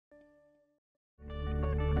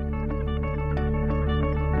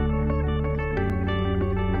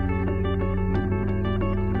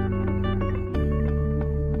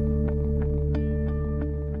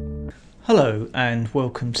Hello and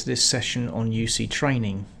welcome to this session on uSee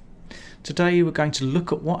training. Today we're going to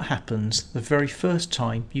look at what happens the very first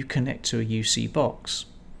time you connect to a uSee box.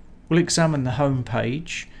 We'll examine the home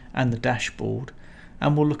page and the dashboard,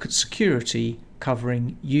 and we'll look at security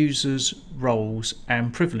covering users, roles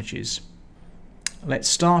and privileges. Let's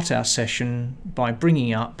start our session by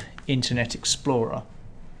bringing up Internet Explorer.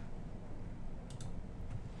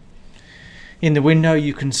 In the window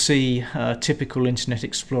you can see a typical Internet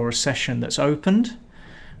Explorer session that's opened,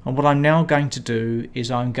 and what I'm now going to do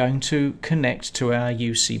is I'm going to connect to our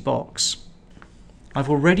uSee box.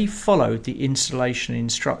 I've already followed the installation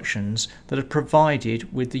instructions that are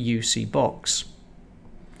provided with the uSee box.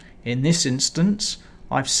 In this instance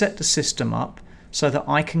I've set the system up so that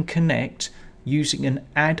I can connect using an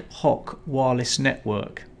ad hoc wireless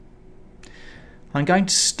network. I'm going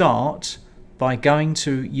to start by going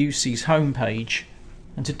to uSee's homepage,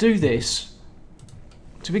 and to do this,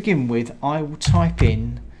 to begin with, I will type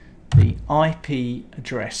in the IP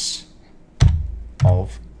address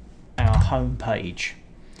of our homepage,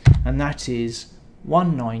 and that is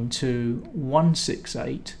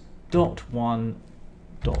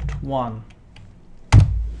 192.168.1.1.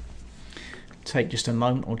 Take just a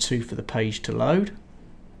moment or two for the page to load,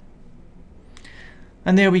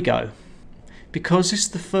 and there we go. Because this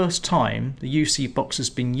is the first time the uSee box has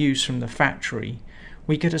been used from the factory,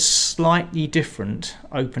 we get a slightly different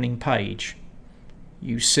opening page.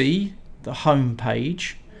 You see the home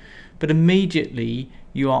page, but immediately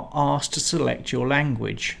you are asked to select your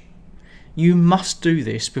language. You must do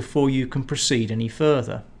this before you can proceed any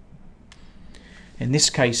further. In this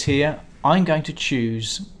case here, I'm going to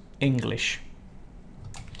choose English.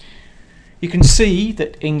 You can see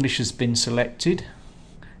that English has been selected.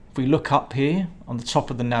 If we look up here on the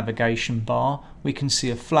top of the navigation bar, we can see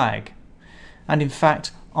a flag, and in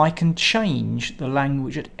fact I can change the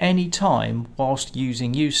language at any time whilst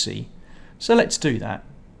using uSee. So let's do that.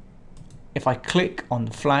 If I click on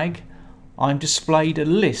the flag, I'm displayed a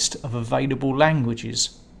list of available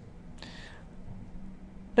languages.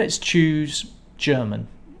 Let's choose German.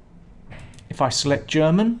 If I select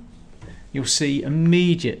German, you'll see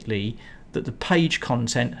immediately that the page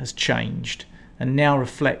content has changed and now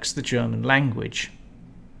reflects the German language.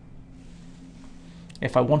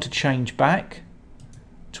 If I want to change back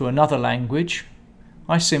to another language,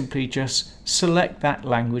 I simply just select that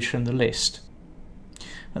language from the list.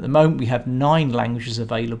 At the moment we have 9 languages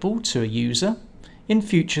available to a user. In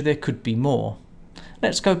future there could be more.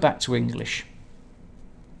 Let's go back to English.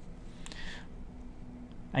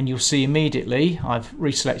 And you'll see immediately I've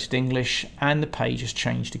reselected English and the page has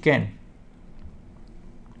changed again.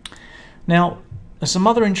 Now, there's some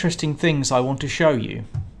other interesting things I want to show you.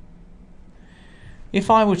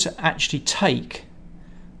 If I were to actually take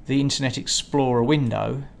the Internet Explorer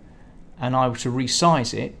window and I were to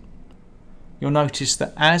resize it, you'll notice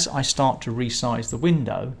that as I start to resize the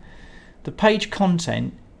window, the page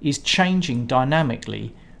content is changing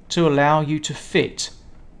dynamically to allow you to fit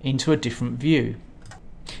into a different view.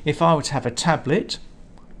 If I were to have a tablet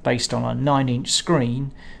based on a 9-inch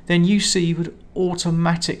screen, then uSee would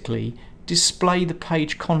automatically display the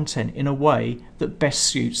page content in a way that best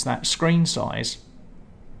suits that screen size.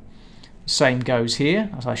 Same goes here,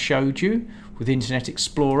 as I showed you with Internet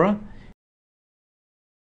Explorer.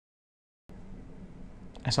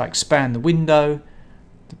 As I expand the window,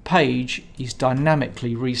 the page is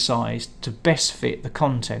dynamically resized to best fit the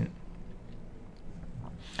content.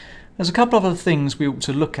 There's a couple of other things we ought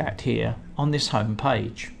to look at here on this home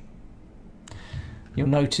page. You'll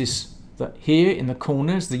notice that here in the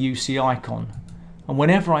corner is the uSee icon, and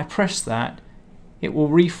whenever I press that it will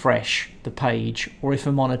refresh the page, or if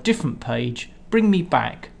I'm on a different page, bring me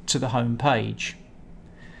back to the home page.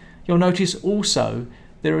 You'll notice also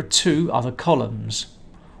there are 2 other columns.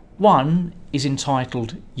 One is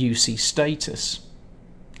entitled uSee status.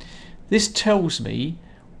 This tells me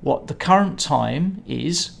what the current time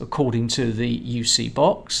is according to the uSee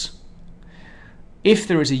box, if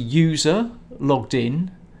there is a user logged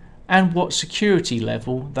in, and what security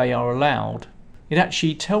level they are allowed. It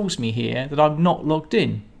actually tells me here that I'm not logged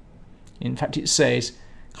in. In fact, it says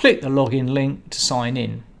click the login link to sign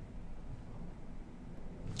in.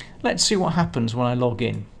 Let's see what happens when I log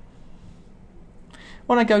in.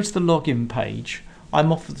 When I go to the login page,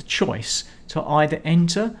 I'm offered the choice to either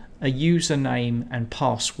enter a username and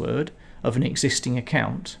password of an existing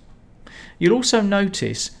account. You'll also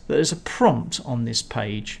notice that there's a prompt on this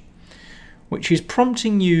page which is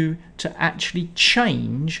prompting you to actually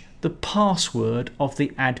change the password of the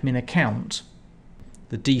admin account.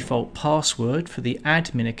 The default password for the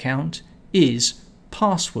admin account is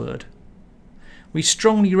password. We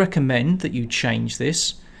strongly recommend that you change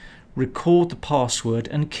this, record the password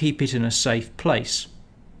and keep it in a safe place.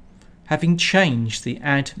 Having changed the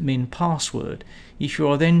admin password, if you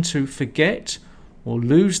are then to forget or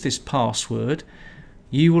lose this password,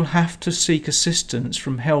 you will have to seek assistance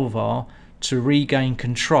from Helvar to regain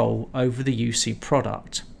control over the uSee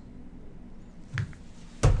product.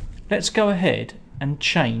 Let's go ahead and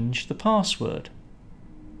change the password.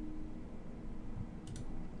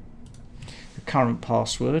 The current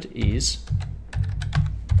password is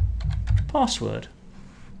password.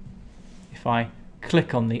 If I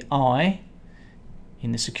click on the I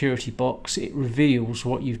in the security box, it reveals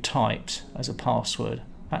what you've typed as a password.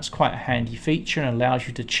 That's quite a handy feature and allows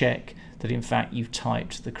you to check that in fact you've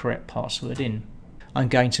typed the correct password in. I'm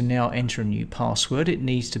going to now enter a new password. It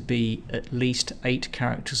needs to be at least 8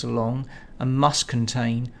 characters long and must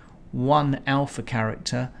contain 1 alpha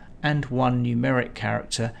character and 1 numeric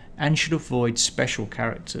character and should avoid special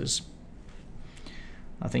characters.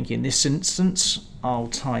 I think in this instance I'll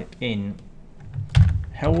type in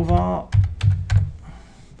Helvar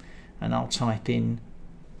and I'll type in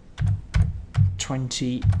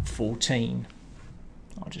 2014.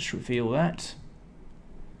 I'll just reveal that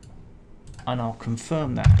and I'll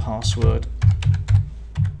confirm that password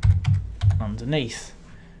underneath,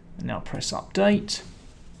 and now press update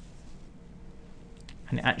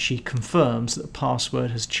and it actually confirms that the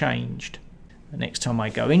password has changed. The next time I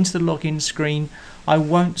go into the login screen, I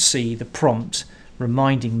won't see the prompt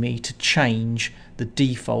reminding me to change the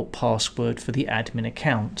default password for the admin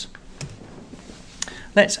account.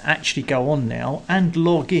 Let's actually go on now and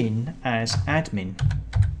log in as admin.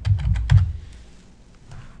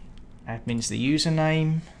 Admin's the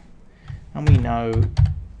username, and we know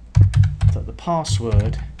that the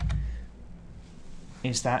password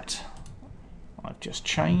is that I've just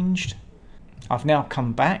changed. I've now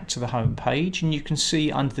come back to the home page and you can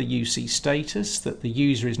see under the uSee status that the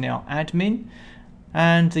user is now admin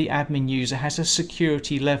and the admin user has a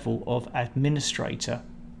security level of administrator.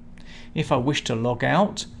 If I wish to log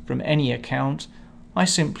out from any account, I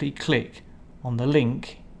simply click on the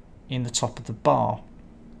link in the top of the bar.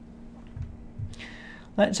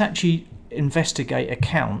 Let's actually investigate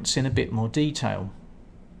accounts in a bit more detail.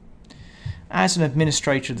 As an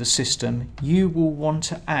administrator of the system, you will want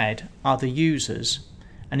to add other users,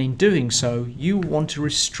 and in doing so you will want to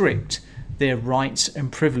restrict their rights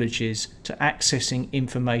and privileges to accessing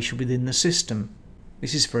information within the system.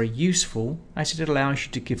 This is very useful as it allows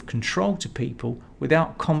you to give control to people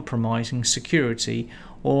without compromising security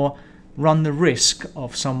or run the risk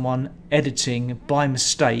of someone editing by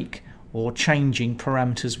mistake or changing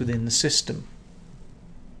parameters within the system.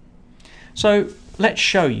 So let's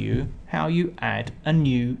show you how you add a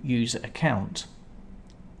new user account.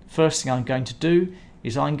 First thing I'm going to do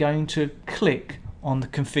is I'm going to click on the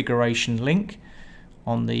configuration link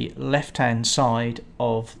on the left hand side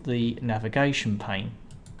of the navigation pane.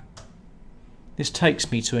 This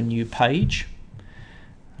takes me to a new page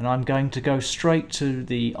and I'm going to go straight to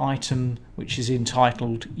the item which is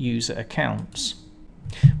entitled User Accounts.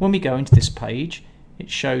 When we go into this page, it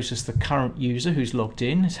shows us the current user who's logged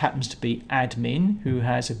in. It happens to be admin, who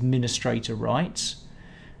has administrator rights,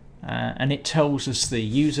 and it tells us the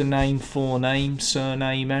username, forename,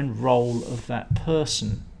 surname and role of that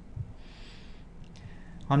person.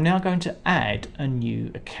 I'm now going to add a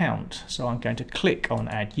new account, so I'm going to click on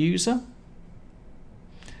Add User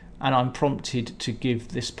and I'm prompted to give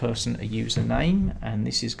this person a username, and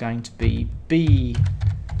this is going to be B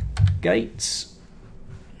Gates.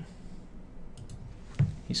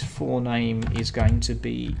 His forename is going to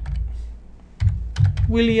be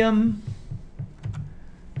William.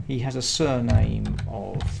 He has a surname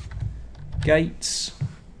of Gates,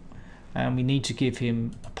 and we need to give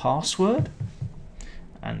him a password,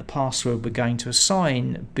 and the password we're going to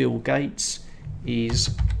assign Bill Gates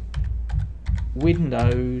is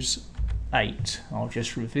Windows 8. I'll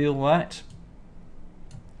just reveal that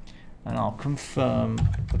and I'll confirm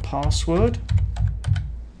the password.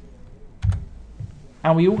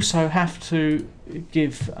 And we also have to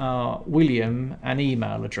give William an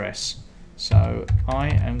email address. So I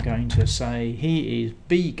am going to say he is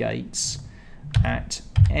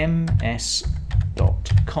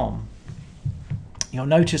bgates@ms.com. You'll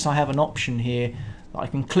notice I have an option here that I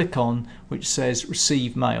can click on which says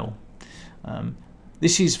Receive Mail.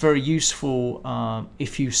 This is very useful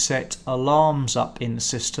if you set alarms up in the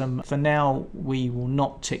system. For now we will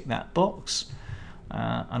not tick that box.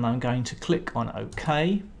 And I'm going to click on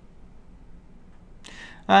OK,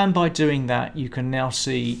 and by doing that you can now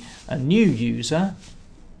see a new user,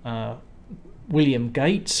 William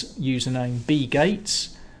Gates, username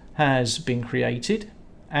bgates, has been created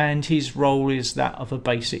and his role is that of a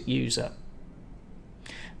basic user.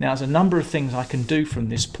 Now there's a number of things I can do from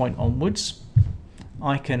this point onwards.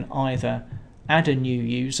 I can either add a new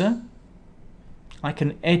user, I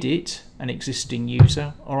can edit an existing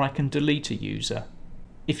user, or I can delete a user.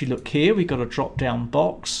 If you look here, we've got a drop down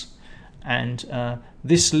box, and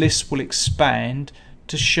this list will expand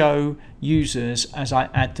to show users as I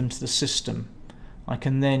add them to the system. I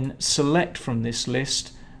can then select from this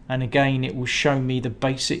list, and again it will show me the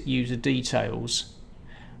basic user details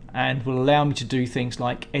and will allow me to do things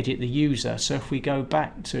like edit the user. So if we go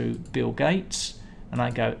back to Bill Gates and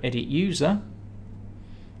I go edit user,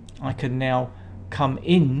 I can now come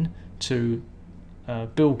in to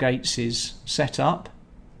Bill Gates's setup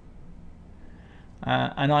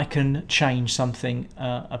and I can change something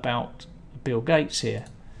about Bill Gates here.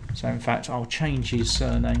 So in fact I'll change his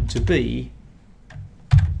surname to be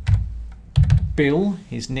Bill,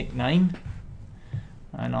 his nickname,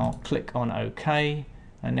 and I'll click on OK,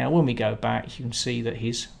 and now when we go back you can see that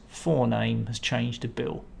his forename has changed to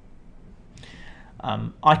Bill.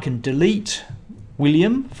 I can delete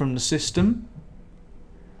William from the system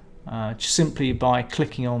simply by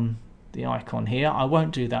clicking on the icon here. I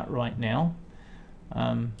won't do that right now,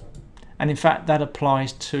 and in fact that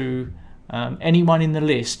applies to anyone in the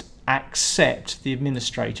list except the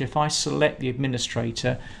administrator. If I select the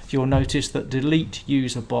administrator, you'll notice that delete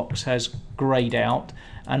user box has greyed out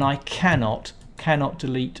and I cannot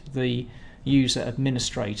delete the user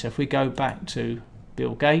administrator. If we go back to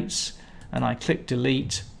Bill Gates and I click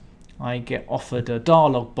delete, I get offered a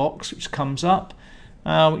dialog box which comes up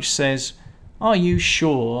which says, are you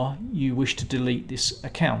sure you wish to delete this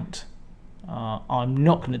account? I'm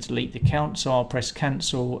not going to delete the account, so I'll press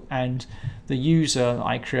cancel and the user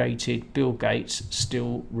I created, Bill Gates,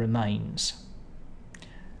 still remains.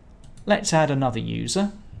 Let's add another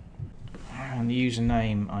user, and the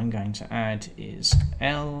username I'm going to add is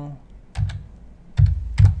L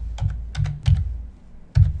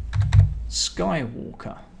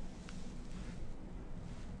Skywalker.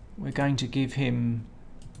 We're going to give him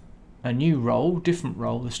a new role, different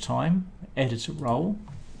role this time, editor role,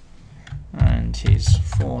 and his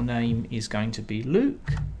forename is going to be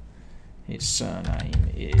Luke. His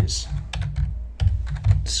surname is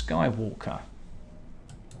Skywalker,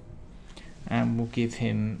 and we'll give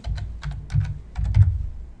him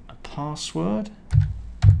a password.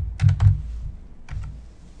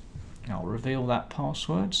 I'll reveal that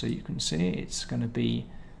password so you can see it. It's going to be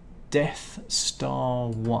Death Star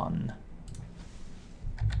 1.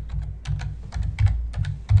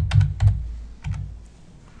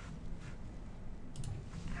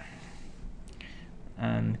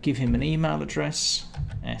 And give him an email address,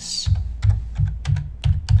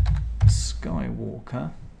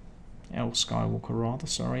 Skywalker, L Skywalker rather,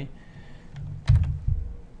 sorry,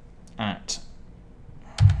 at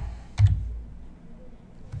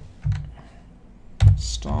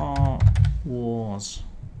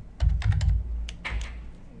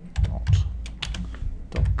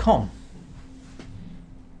starwars.com.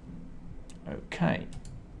 Okay.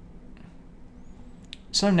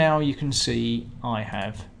 So now you can see I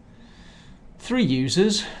have 3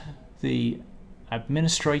 users: the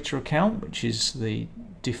administrator account, which is the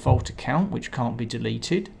default account which can't be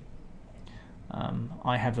deleted.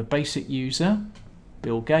 I have a basic user,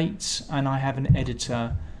 Bill Gates, and I have an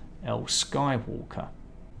editor, L Skywalker.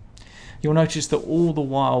 You'll notice that all the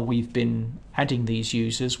while we've been adding these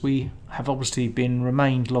users, we have obviously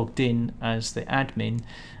remained logged in as the admin,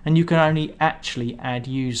 and you can only actually add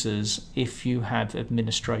users if you have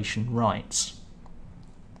administration rights.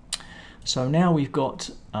 So now we've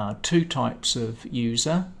got 2 types of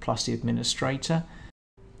user plus the administrator.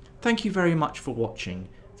 Thank you very much for watching.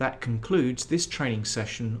 That concludes this training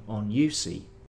session on uSee.